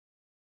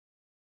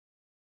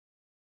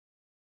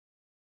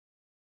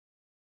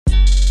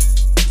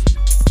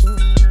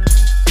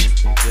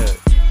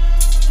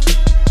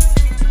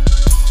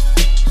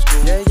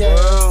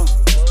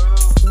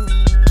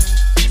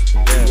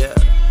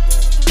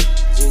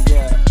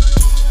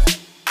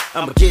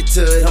I'ma get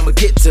to it, I'ma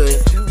get to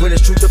it. When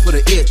it's truth, I put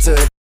an ear to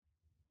it.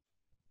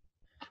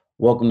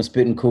 Welcome to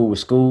Spittin' Cool with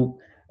School.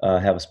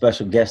 Have a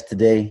special guest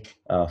today,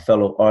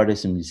 fellow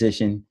artist and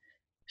musician,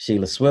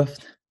 Sheila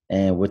Swift,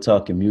 and we're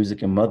talking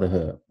music and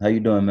motherhood. How you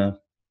doing, man?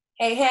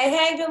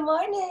 Hey, good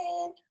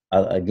morning.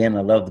 Again,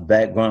 I love the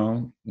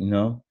background,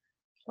 Welcome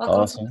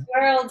to awesome. the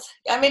world.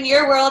 I'm in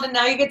your world and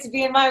now you get to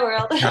be in my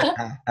world.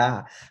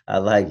 I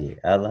like it.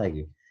 I like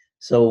it.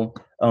 So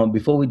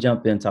before we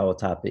jump into our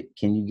topic,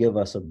 can you give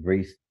us a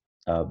brief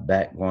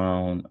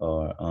background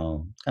or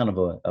kind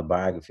of a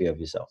biography of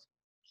yourself?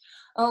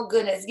 Oh,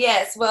 goodness.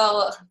 Yes.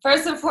 Well,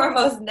 first and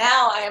foremost,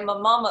 now I am a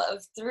mama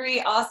of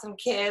 3 awesome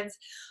kids,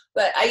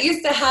 but I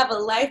used to have a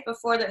life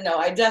before them. No,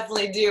 I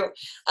definitely do.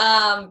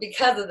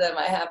 Because of them,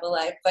 I have a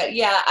life. But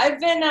yeah, I've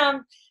been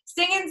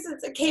singing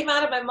since I came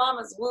out of my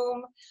mama's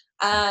womb.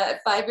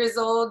 At 5 years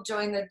old,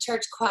 joined the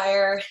church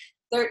choir.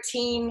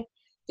 13,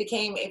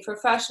 became a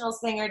professional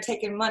singer,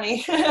 taking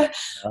money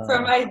for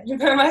Uh,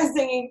 my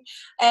singing.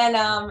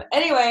 And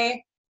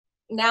anyway,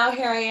 now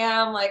here I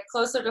am, like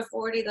closer to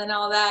 40 than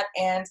all that,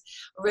 and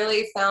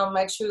really found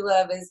my true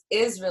love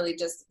is really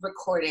just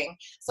recording.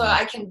 So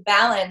I can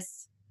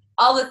balance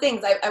all the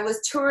things. I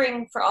was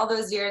touring for all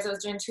those years. I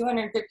was doing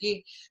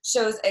 250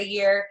 shows a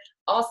year.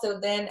 Also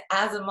then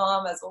as a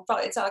mom, as we'll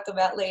probably talk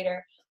about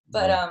later.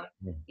 But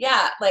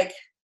yeah, like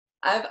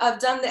I've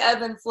done the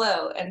ebb and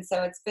flow, and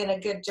so it's been a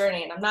good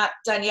journey, and I'm not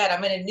done yet.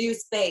 I'm in a new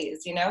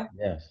phase,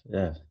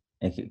 yes,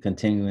 and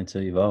continuing to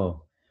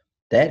evolve.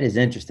 That is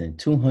interesting.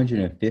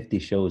 250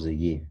 shows a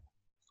year.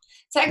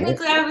 What?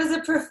 Technically, I was a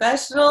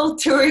professional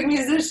touring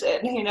musician.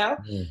 Yeah.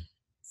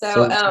 So,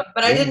 So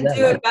but I what was didn't that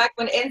do like? it back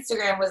when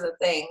Instagram was a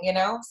thing.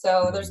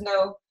 So Mhm.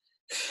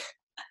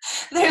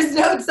 there's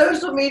no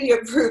social media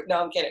proof.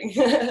 No, I'm kidding.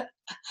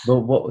 But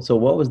what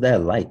was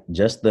that like?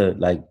 Just the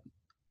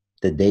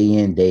day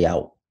in, day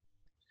out.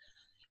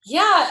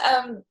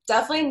 Yeah,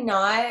 definitely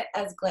not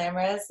as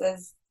glamorous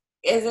as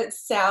it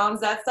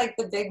sounds. That's like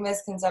the big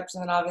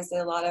misconception that obviously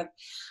a lot of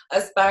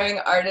aspiring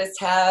artists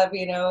have.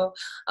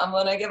 I'm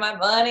gonna get my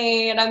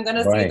money and I'm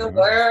gonna see Right. the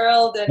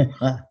world. And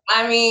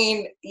I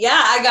mean,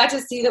 yeah, I got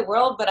to see the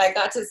world, but I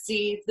got to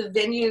see the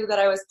venue that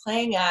I was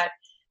playing at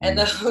and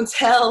the Mm,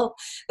 hotel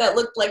that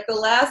looked like the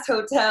last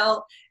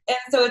hotel. And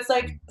so it's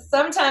like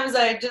sometimes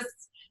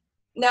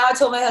now I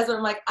told my husband,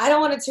 I'm like, I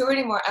don't want to tour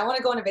anymore. I want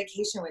to go on a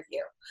vacation with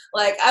you.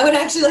 Like, I would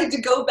actually like to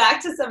go back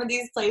to some of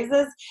these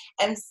places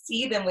and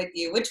see them with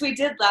you, which we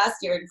did last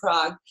year in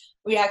Prague.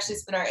 We actually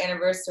spent our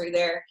anniversary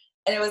there.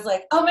 And it was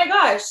like, oh my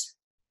gosh,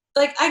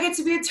 like I get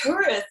to be a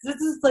tourist. This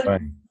is like,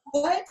 right.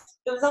 what?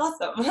 It was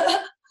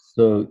awesome.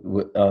 So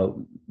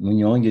when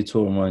you're on your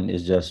tour run,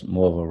 it's just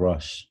more of a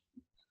rush.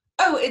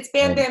 Oh, it's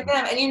bam, And bam,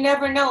 bam. And you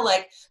never know,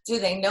 like, do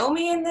they know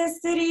me in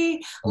this city?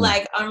 mm,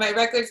 Like, are my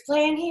records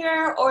playing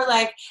here? Or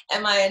like,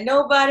 am I a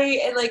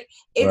nobody? And like,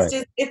 it's right.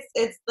 just,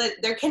 it's like,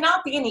 there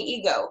cannot be any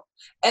ego.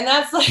 And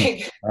that's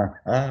like,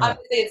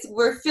 obviously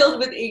we're filled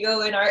with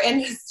ego in our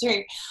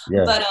industry,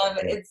 Yes. but Yes.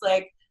 it's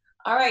like,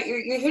 all right,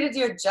 you're here to do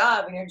your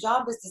job, and your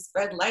job is to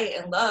spread light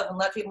and love and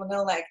let people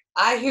know, like,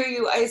 I hear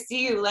you, I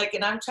see you, like,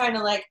 and I'm trying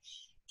to like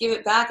give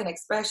it back an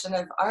expression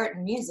of art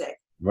and music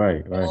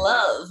Right. and Right.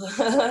 love.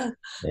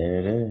 There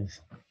it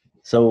is.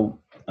 So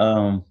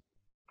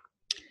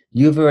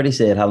you've already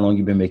said how long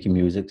you've been making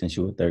music since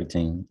you were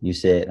 13. You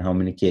said how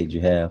many kids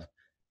you have.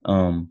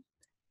 Um,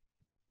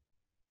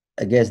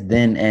 I guess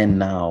then and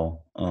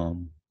now,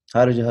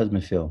 how does your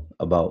husband feel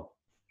about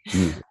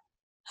music?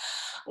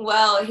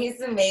 Well, he's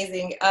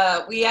amazing.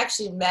 We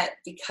actually met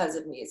because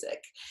of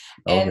music.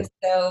 Okay. And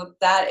so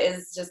that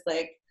is just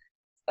like,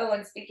 oh,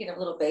 and speaking of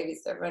little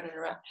babies, they're running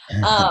around.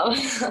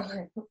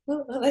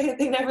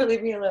 They never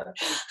leave me alone.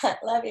 I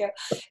love you.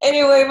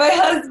 Anyway, my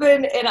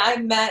husband and I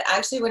met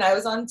actually when I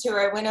was on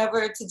tour. I went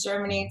over to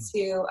Germany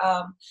to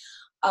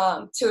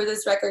tour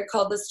this record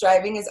called The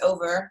Striving is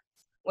Over,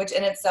 which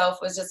in itself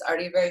was just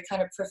already very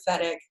kind of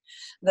prophetic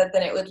that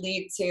then it would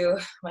lead to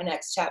my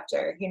next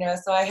chapter.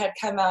 So I had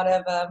come out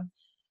of a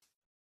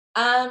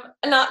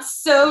not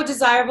so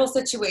desirable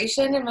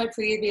situation in my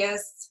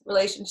previous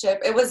relationship.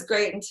 It was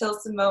great until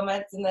some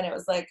moments, and then it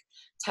was like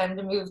time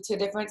to move to a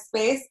different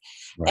space.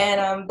 Right.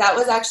 And that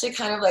was actually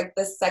kind of like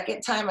the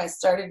second time I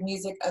started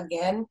music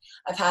again.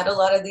 I've had a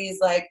lot of these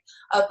like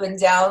up and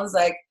downs,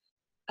 like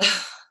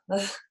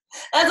that's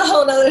a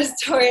whole nother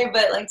story.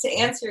 But like to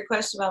answer your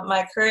question about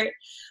my current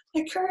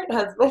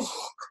husband,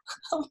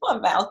 my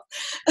mouth.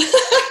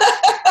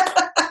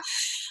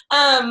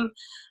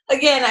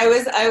 Again,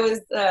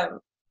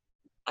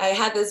 I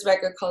had this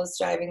record called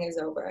Striving is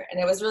Over, and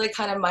it was really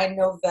kind of my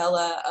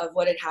novella of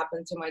what had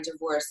happened to my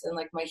divorce and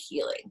like my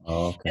healing.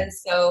 Oh, okay. And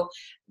so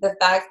the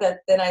fact that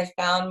then I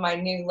found my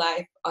new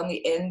life on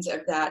the end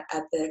of that,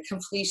 at the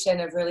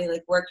completion of really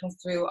like working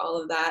through all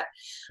of that,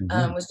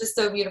 Hmm. was just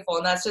so beautiful.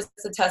 And that's just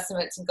a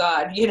testament to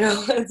God.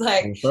 It's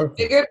like Well, perfect.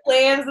 bigger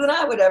plans than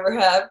I would ever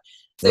have.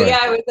 So Right. yeah,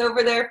 I was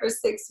over there for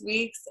 6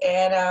 weeks,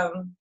 and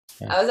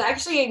Yeah. I was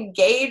actually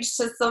engaged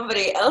to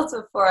somebody else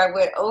before I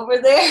went over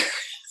there.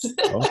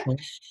 Okay.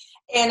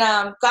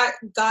 and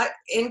got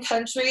in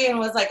country and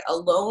was like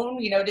alone,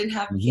 you know, didn't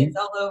have kids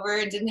all over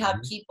and didn't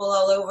have people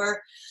all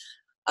over,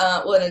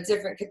 well, in a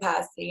different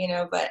capacity, you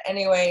know. But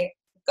anyway,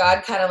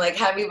 God kind of like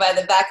had me by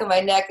the back of my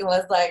neck and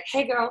was like,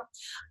 hey girl,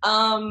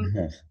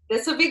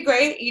 this would be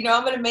great, you know,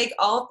 I'm gonna make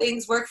all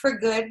things work for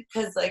good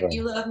because like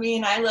you love me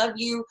and I love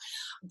you,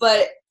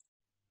 but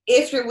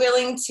if you're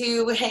willing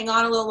to hang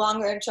on a little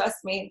longer and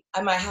trust me,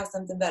 I might have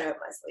something better up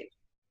my sleeve.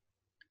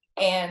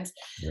 And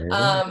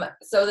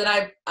so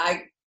then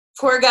I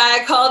poor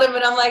guy, I called him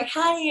and I'm like,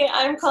 hi,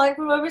 I'm calling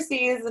from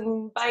overseas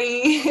and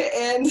bye.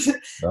 And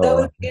that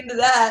was the end of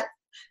that.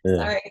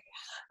 Sorry.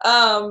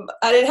 I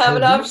didn't have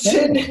an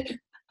option.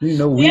 You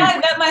know, I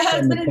met my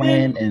husband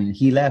plan and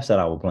he laughs at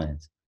our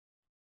plans.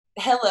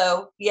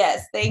 Hello.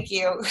 Yes. Thank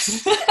you.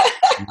 It's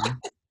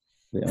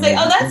like,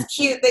 oh, that's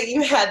cute that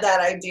you had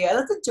that idea.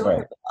 That's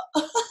adorable.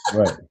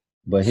 Right.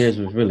 But here's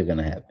what's really going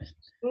to happen.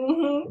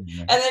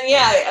 And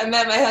then, I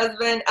met my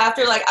husband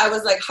after, like, I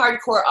was, like,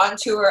 hardcore on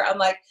tour. I'm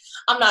like,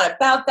 I'm not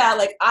about that.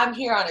 Like, I'm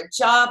here on a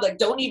job. Like,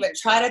 don't even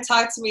try to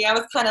talk to me. I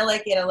was kind of,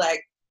 like, in a,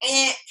 like,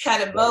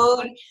 kind of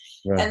mode.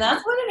 And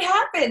that's when it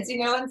happens,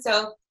 you know? And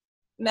so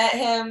met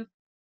him.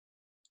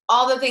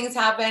 All the things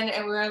happened.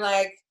 And we were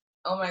like,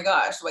 oh, my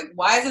gosh. Like,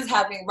 why is this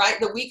happening right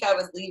the week I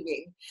was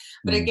leaving?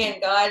 But, again,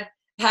 God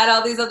had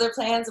all these other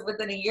plans.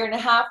 Within a year and a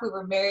half, we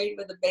were married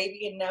with a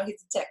baby. And now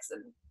he's a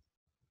Texan.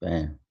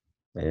 Bam.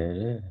 There it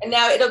is. And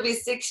now it'll be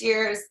 6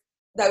 years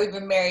that we've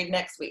been married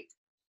next week.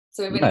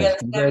 So we've been together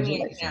 7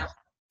 years now.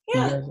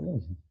 Yeah.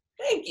 Congratulations.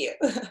 Thank you.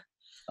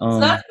 So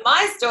that's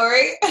my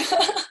story.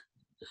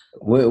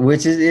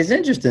 Which is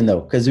interesting though,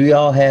 because we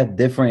all have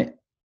different,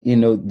 you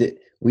know,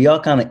 we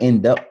all kind of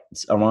end up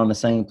around the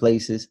same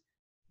places,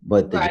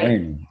 but the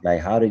journey,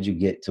 like how did you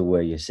get to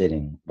where you're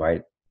sitting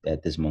right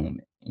at this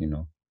moment, you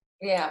know?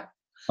 Yeah.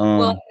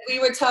 Well, we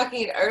were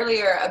talking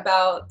earlier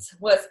about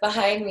what's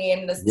behind me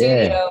in the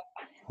studio.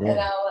 And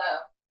I'll,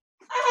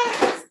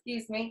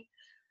 excuse me,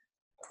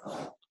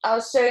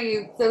 I'll show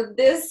you. So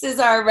this is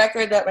our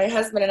record that my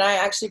husband and I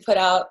actually put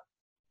out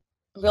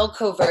real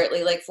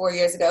covertly like 4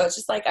 years ago. It's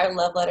just like our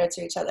love letter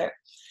to each other.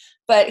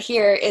 But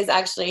here is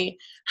actually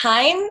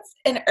Heinz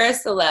and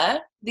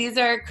Ursula. These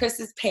are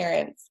Chris's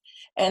parents.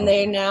 And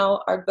they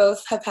now are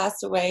both have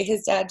passed away.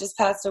 His dad just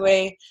passed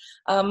away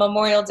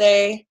Memorial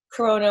Day,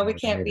 Corona. We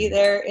can't be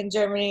there in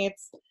Germany.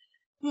 It's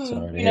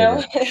you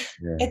know,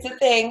 it's a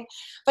thing.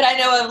 But I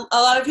know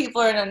a lot of people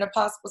are in an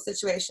impossible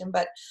situation.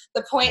 But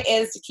the point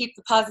is to keep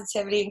the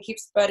positivity and keep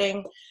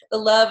spreading the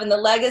love and the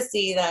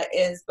legacy that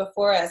is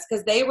before us.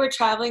 Because they were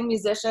traveling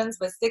musicians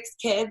with 6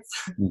 kids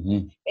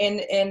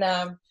in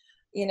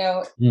you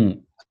know,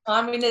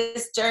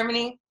 communist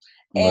Germany.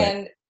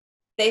 And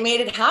they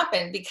made it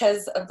happen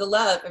because of the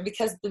love and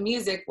because the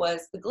music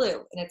was the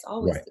glue. And it's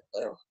always the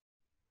glue.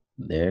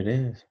 There it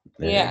is.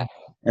 There it is.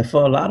 And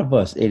for a lot of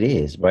us, it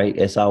is, right?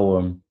 It's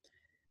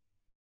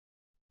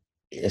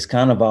it's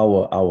kind of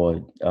our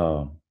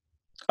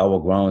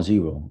ground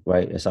zero,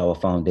 right? It's our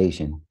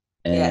foundation.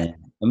 And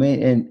I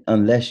mean, and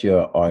unless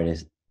you're an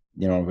artist,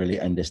 you don't really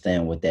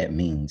understand what that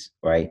means,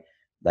 right?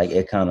 Like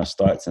it kind of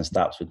starts and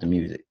stops with the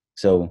music.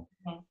 So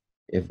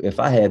if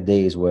I have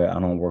days where I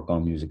don't work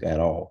on music at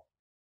all,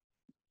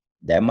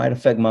 that might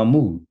affect my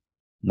mood.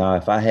 Now,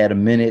 if I had a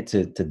minute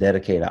to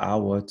dedicate an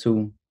hour or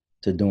two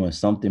to doing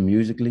something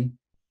musically,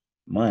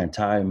 my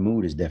entire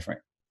mood is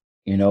different.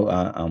 You know,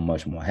 I'm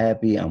much more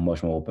happy. I'm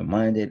much more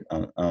open-minded.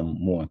 I'm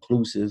more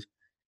inclusive.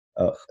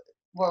 More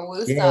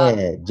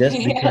woosah. Just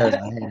because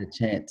I had a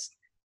chance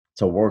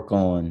to work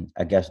on,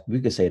 I guess we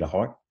could say the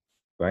heart,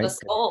 right? The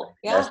soul,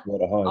 That's what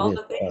the heart all is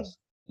the for things. us,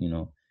 you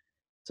know.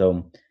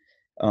 So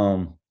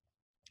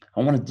I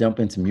want to jump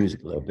into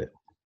music a little bit.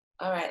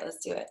 All right,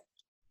 let's do it.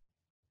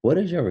 What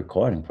is your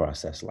recording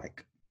process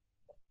like?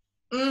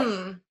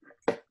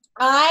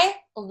 I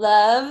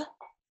love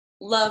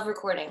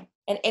recording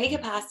in any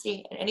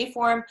capacity, in any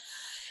form,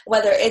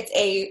 whether it's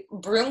a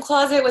broom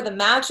closet with a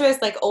mattress,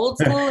 like old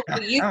school, like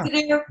we used to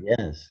do.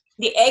 Yes.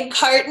 The egg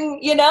carton,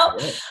 you know,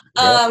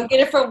 get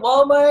it from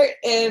Walmart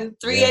and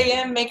 3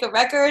 a.m. make a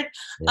record.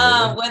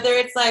 Whether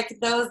it's like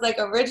those like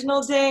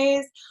original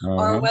days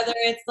or whether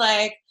it's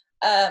like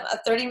a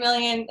 $30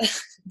 million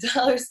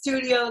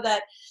studio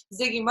that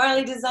Ziggy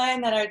Marley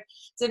designed that I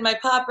did my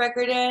pop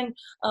record in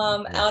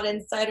out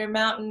in Cider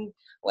Mountain,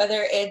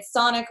 whether it's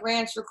Sonic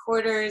Ranch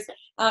Recorders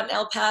out in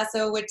El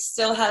Paso, which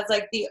still has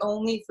like the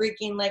only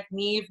freaking like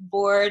Neve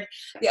board.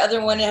 The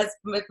other one has,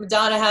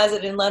 Madonna has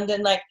it in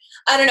London. Like,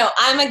 I don't know.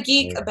 I'm a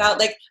geek about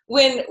like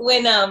when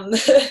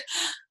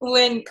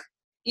when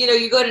you know,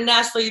 you go to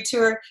Nashville, you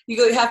tour,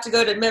 you have to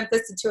go to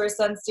Memphis to tour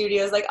Sun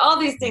Studios, like all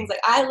these things.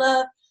 Like I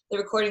love the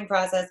recording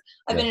process.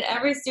 I've been in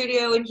every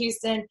studio in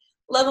Houston.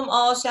 Love them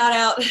all. Shout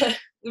out.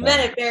 We met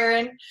at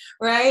Barron,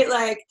 right?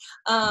 Like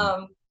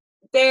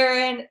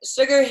Barron,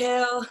 Sugar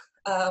Hill,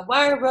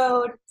 Wire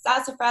Road,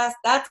 Sassafras.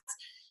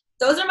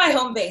 Those are my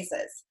home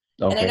bases.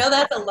 And I know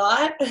that's a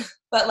lot,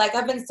 but like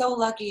I've been so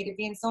lucky to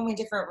be in so many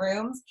different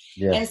rooms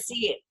and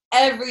see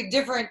every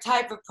different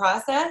type of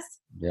process.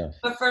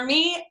 But for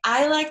me,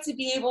 I like to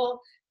be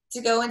able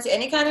to go into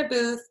any kind of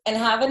booth and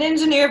have an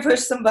engineer push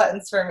some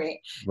buttons for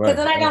me. Because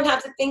then I don't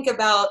have to think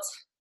about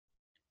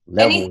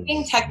anything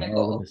Levels, all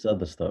technical. this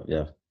other stuff.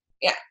 Yeah.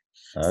 Yeah.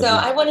 I So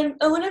agree.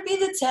 I want to be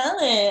the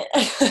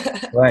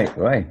talent. Right,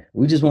 right.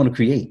 We just want to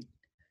create.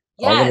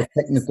 All of Yes.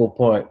 the technical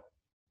part,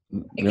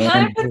 It we don't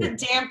kind of want to puts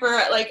do a it.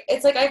 damper, like,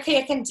 it's like, okay,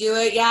 I can do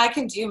it. Yeah, I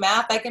can do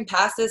math. I can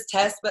pass this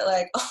test, but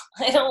like, oh,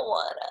 I don't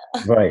want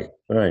to. Right,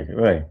 right,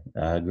 right.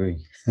 I agree.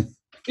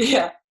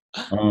 Yeah.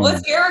 What's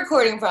Um, your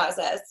recording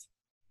process?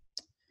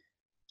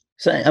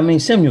 so I mean,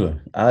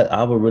 similar.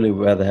 I would really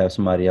rather have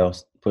somebody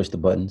else push the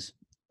buttons.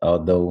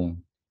 Although,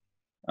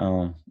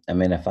 I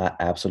mean, if I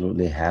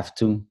absolutely have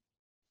to,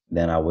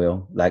 then I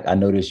will. Like I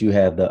noticed you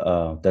have the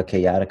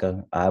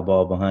Chaotica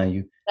eyeball behind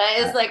you. That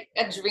I, is like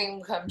a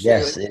dream come true.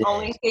 yes, It's it the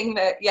only is. thing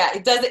that, yeah,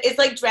 it does. It's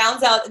like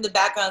drowns out in the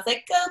background. It's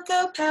like, go,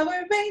 go,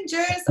 Power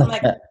Rangers. I'm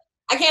like,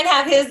 I can't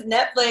have his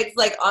Netflix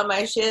like on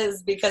my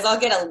shiz because I'll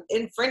get an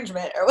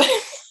infringement or whatever.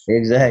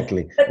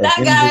 Exactly. But But that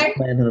then just guy,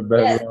 playing in the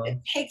yes, it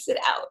background. takes it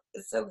out.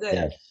 It's so good.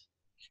 Yes.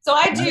 So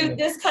I And I do know.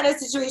 this kind of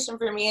situation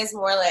for me is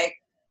more like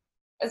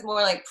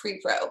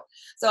pre-pro.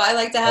 So I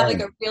like to have like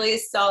Same. a really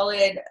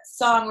solid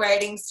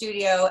songwriting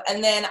studio,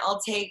 and then I'll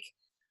take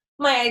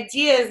my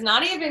ideas,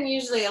 not even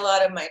usually a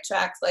lot of my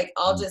tracks, like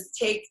I'll Mm, just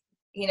take,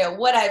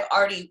 what I've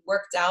already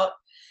worked out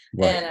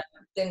right. and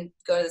then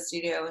go to the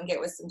studio and get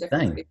with some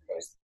different Same.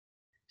 producers.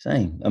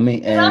 Same. I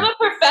mean, Because I'm and a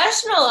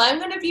professional, I'm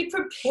going to be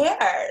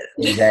prepared.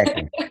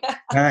 exactly.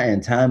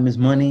 Time is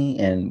money,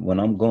 and when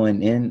I'm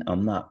going in,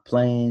 I'm not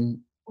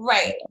playing.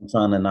 Right. I'm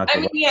trying to knock I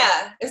it mean, right.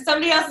 yeah, if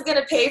somebody else is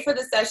gonna pay for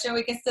the session,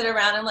 we can sit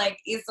around and like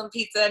eat some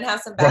pizza and have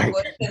some Right.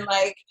 backwoods and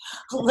write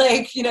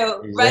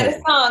a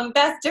Exactly. song.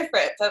 That's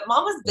different. But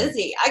mama's Right.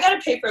 busy. I gotta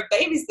pay for a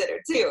babysitter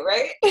too,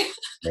 right?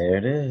 There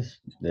it is.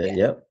 Yeah,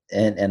 Yep.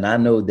 And I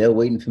know they're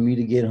waiting for me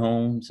to get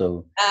home,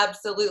 so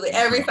absolutely.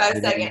 I'm Every trying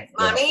to 5 seconds,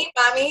 yeah. mommy,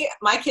 mommy.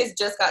 My kids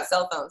just got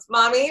cell phones.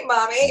 Mommy,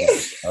 mommy.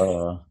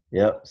 Yeah.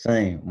 Yep.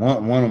 Same.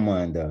 One of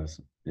mine does.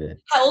 Yeah.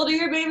 How old are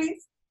your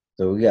babies?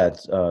 So we got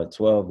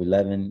 12,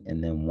 11,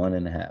 and then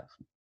 1.5.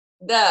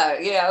 Duh.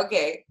 Yeah.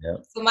 Okay.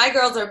 Yep. So my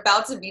girls are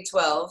about to be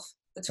 12,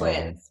 the Okay.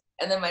 twins,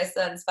 and then my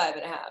son's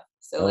 5.5.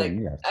 So Oh, like,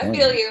 you have I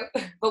feel 20. you.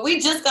 But we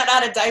just got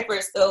out of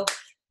diapers, so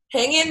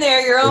hang in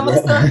there. You're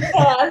almost on Yep.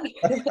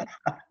 the path.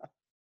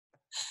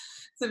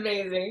 It's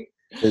amazing.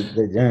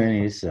 The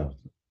journey itself.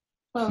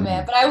 Oh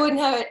man, Mm. but I wouldn't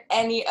have it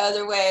any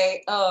other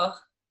way. Oh,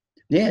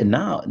 Yeah,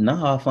 now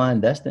I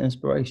find that's the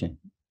inspiration,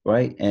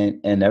 right?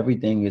 And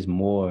everything is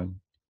more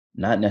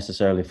not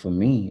necessarily for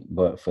me,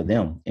 but for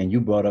them. And you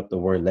brought up the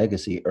word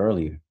legacy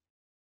earlier.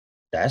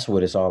 That's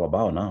what it's all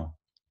about now.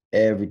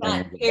 Everything done.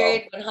 is about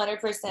Period.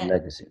 100%.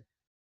 legacy.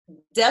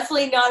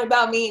 Definitely not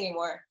about me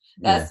anymore.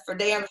 Yeah. That's for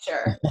damn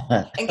sure.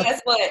 And guess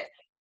what?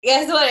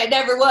 Guess what? It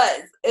never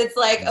was. It's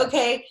like,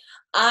 okay,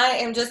 I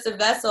am just a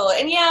vessel.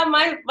 And yeah,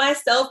 my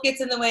self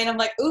gets in the way and I'm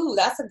like, ooh,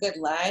 that's a good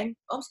line.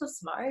 Oh, I'm so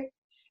smart.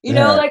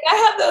 Yeah. Like I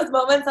have those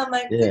moments, I'm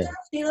like, good Yeah. job,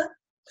 Sheila.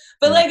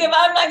 But Mm, like if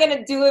I'm not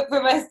gonna do it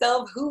for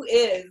myself, who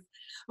is?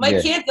 My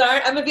yeah. kids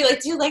aren't. I'm gonna be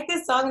like, do you like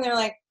this song? And they're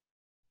like,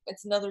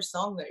 it's another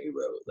song that you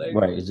wrote. Like,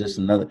 Right. It's just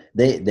another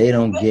they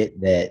don't get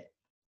that,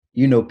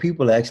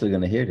 people are actually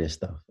gonna hear this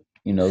stuff.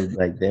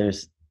 Like I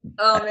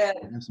oh man.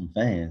 have some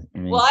fans. I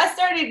Well, mean, I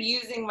started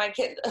using my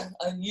kids.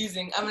 I'm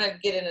gonna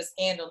get in a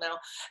scandal now.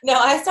 No,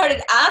 I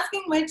started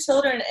asking my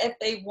children if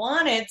they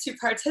wanted to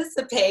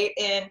participate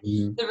in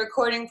mhm. the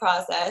recording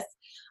process.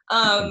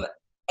 Um,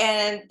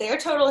 and they're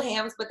total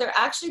hams, but they're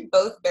actually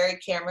both very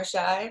camera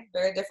shy,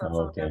 very different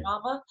Oh, from their okay.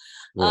 mama.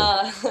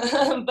 Yeah.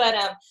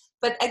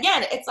 But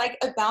again, it's like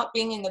about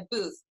being in the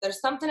booth. There's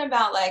something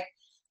about like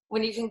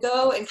when you can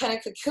go and kind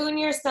of cocoon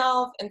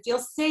yourself and feel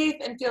safe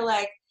and feel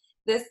like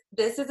this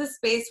is a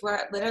space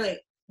where literally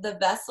the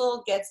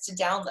vessel gets to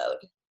download,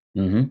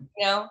 Mm-hmm.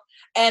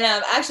 and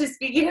actually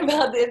speaking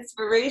about the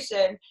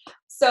inspiration,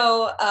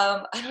 so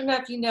I don't know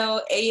if you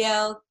know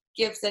A.L.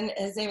 Gibson.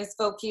 His name is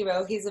Folk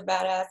Hero. He's a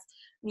badass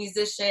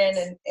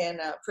musician and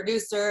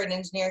producer and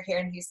engineer here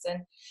in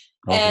Houston,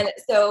 Okay. and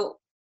so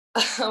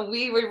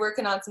we were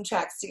working on some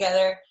tracks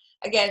together.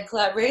 Again,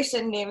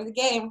 collaboration, name of the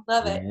game,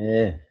 love it.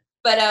 Yeah.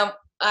 But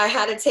I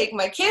had to take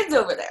my kids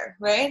over there,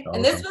 right?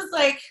 And this Okay. was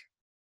like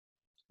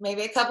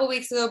maybe a couple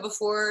weeks ago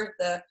before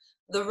the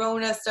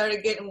Rona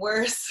started getting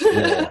worse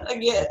Yeah.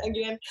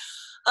 again.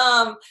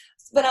 Um,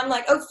 but I'm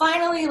like, oh,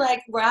 finally,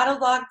 like we're out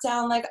of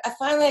lockdown. Like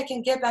I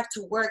can get back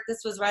to work.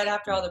 This was right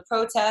after all the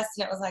protests,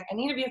 and it was like I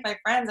need to be with my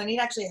friends. I need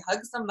to actually hug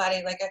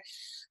somebody.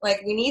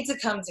 Like we need to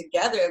come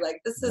together. Like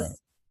this Right.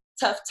 is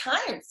tough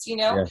times.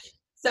 Yes.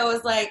 So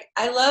it's like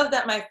I love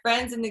that my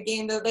friends in the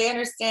game, though, they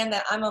understand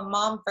that I'm a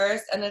mom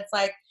first, and it's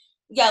like,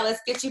 yeah,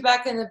 let's get you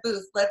back in the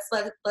booth. Let's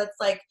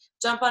like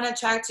jump on a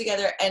track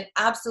together. And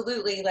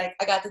absolutely, like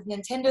I got the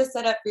Nintendo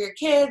set up for your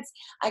kids.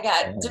 I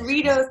got Yes.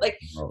 Doritos.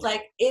 Oh,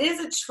 Like it is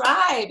a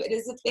tribe. It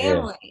is a yeah.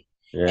 family.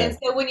 Yeah. And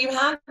so when you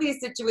have these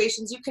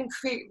situations, you can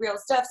create real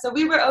stuff. So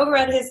we were over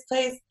at his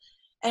place,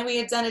 and we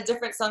had done a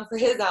different song for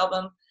his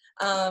album.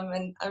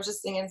 And I was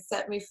just singing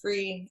 "Set Me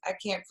Free," "I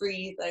Can't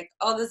Breathe," like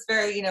all this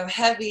very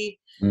heavy.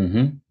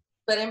 Mm-hmm.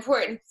 but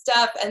important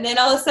stuff. And then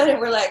all of a sudden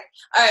we're like,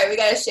 all right, we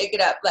got to shake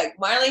it up. Like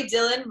Marley,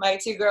 Dylan, my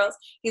two girls,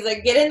 he's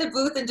like, get in the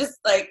booth and just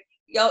like,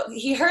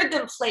 he heard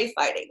them play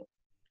fighting.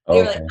 They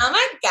were like, oh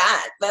my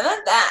God, blah, blah,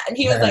 blah. And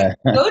he was like,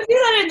 go do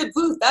that in the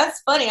booth.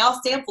 That's funny. I'll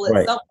sample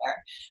it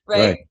somewhere.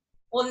 Right?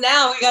 Well,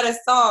 now we got a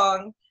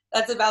song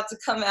that's about to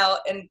come out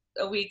in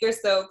a week or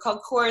so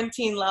called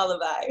Quarantine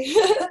Lullaby.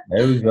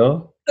 There we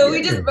go. So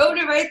we just wrote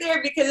it right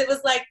there because it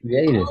was like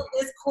all of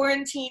this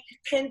quarantine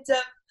pent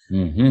up.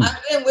 I've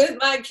been with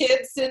my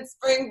kids since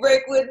spring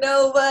break with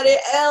nobody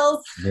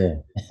else. Yeah.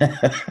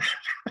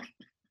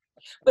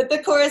 But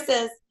the chorus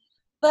says,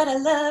 but I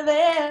love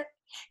it.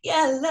 Yeah,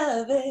 I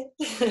love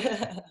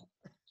it.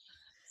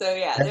 So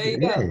yeah, there you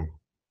go.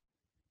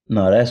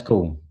 No, that's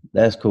cool.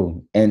 That's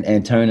cool.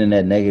 And turning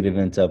that negative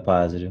into a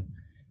positive.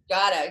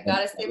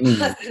 Gotta stay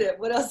positive.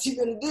 What else you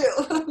gonna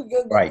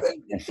do? Right.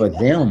 And for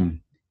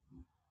them,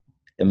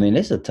 I mean,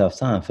 it's a tough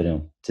time for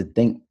them to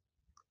think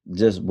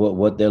just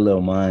what their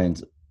little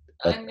minds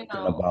are thinking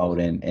about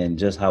and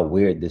just how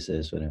weird this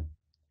is for them.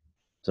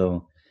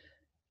 So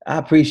I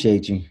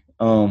appreciate you.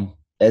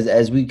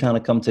 As we kind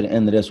of come to the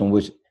end of this one,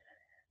 which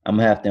I'm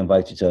gonna have to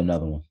invite you to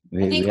another one.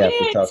 I think we have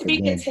to talk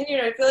again.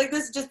 Continued. I feel like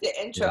this is just the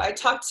intro. I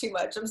talk too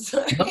much. I'm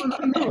sorry.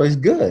 No, it's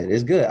good.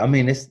 It's good. I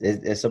mean,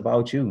 it's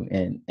about you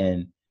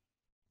and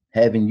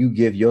having you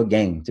give your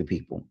game to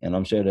people. And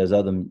I'm sure there's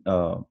other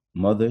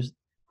mothers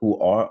who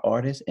are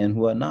artists and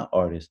who are not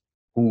artists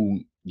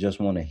who just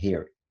want to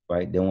hear it.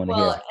 Right? They want to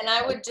hear it. And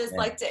I would just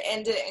like to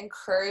end it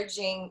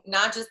encouraging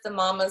not just the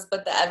mamas,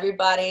 but the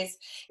everybody's,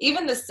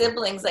 even the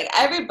siblings, like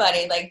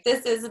everybody, like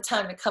this is a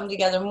time to come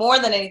together more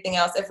than anything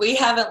else. If we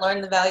haven't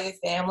learned the value of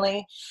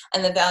family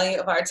and the value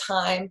of our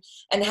time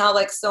and how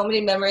like so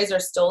many memories are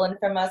stolen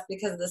from us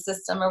because of the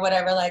system or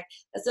whatever, like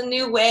it's a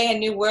new way, a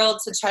new world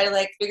to try to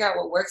like figure out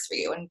what works for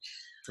you. And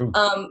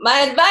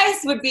my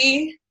advice would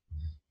be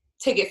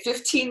take it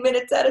 15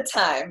 minutes at a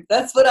time.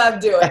 That's what I'm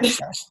doing.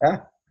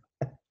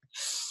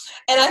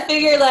 And I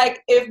figure,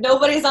 like, if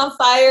nobody's on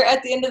fire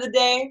at the end of the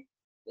day,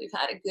 we've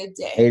had a good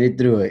day. Made it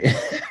through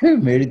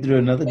it. Made it through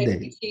another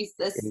day.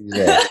 Jesus.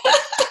 Exactly.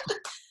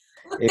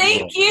 Well,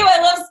 thank you. I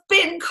love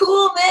Spittin'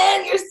 Cool,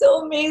 man. You're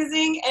so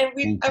amazing.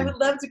 And I would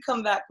love to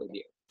come back with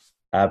you.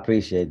 I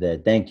appreciate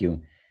that. Thank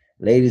you.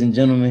 Ladies and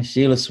gentlemen,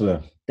 Sheila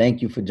Swift,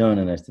 thank you for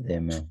joining us today,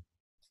 man.